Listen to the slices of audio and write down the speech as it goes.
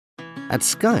At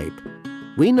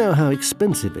Skype, we know how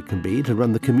expensive it can be to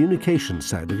run the communication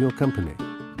side of your company,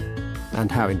 and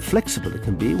how inflexible it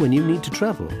can be when you need to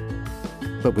travel.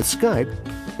 But with Skype,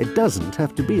 it doesn't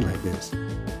have to be like this.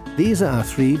 These are our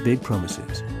 3 big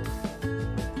promises.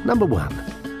 Number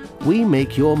 1, we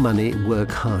make your money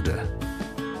work harder.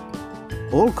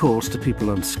 All calls to people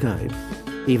on Skype,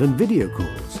 even video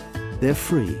calls, they're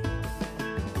free.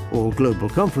 All global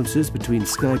conferences between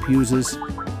Skype users,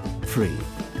 free.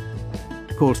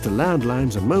 Calls to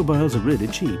landlines and mobiles are really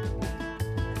cheap.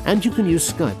 And you can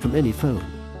use Skype from any phone.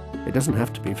 It doesn't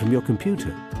have to be from your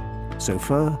computer. So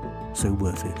far, so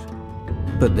worth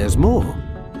it. But there's more.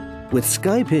 With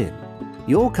Skype in,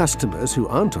 your customers who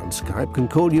aren't on Skype can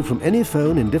call you from any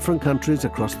phone in different countries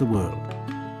across the world.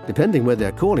 Depending where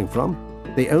they're calling from,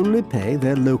 they only pay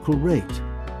their local rate.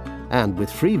 And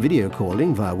with free video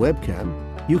calling via webcam,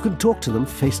 you can talk to them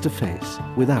face-to-face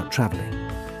without traveling.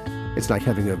 It's like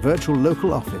having a virtual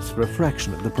local office for a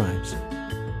fraction of the price.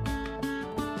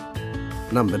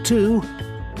 Number 2,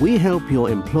 we help your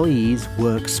employees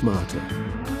work smarter.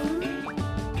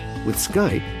 With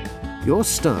Skype, your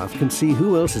staff can see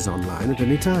who else is online at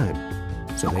any time,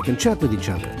 so they can chat with each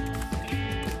other,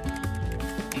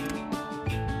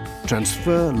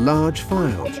 transfer large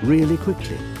files really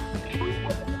quickly,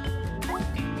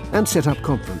 and set up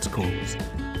conference calls,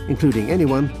 including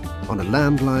anyone on a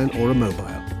landline or a mobile.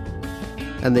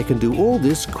 And they can do all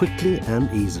this quickly and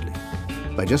easily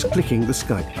by just clicking the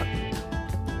Skype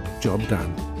button. Job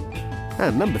done.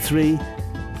 And number 3,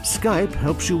 Skype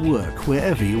helps you work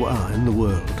wherever you are in the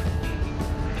world.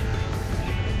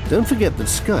 Don't forget that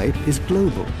Skype is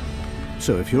global,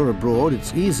 so if you're abroad,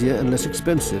 it's easier and less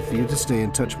expensive for you to stay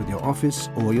in touch with your office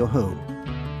or your home.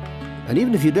 And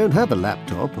even if you don't have a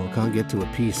laptop or can't get to a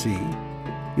PC,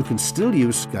 you can still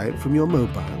use Skype from your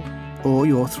mobile or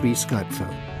your 3 Skype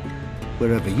phone.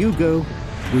 Wherever you go,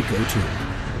 we go too.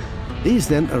 These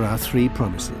then are our 3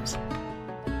 promises.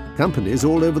 Companies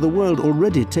all over the world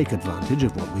already take advantage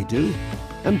of what we do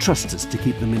and trust us to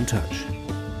keep them in touch.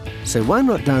 So why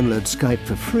not download Skype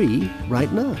for free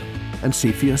right now and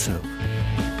see for yourself?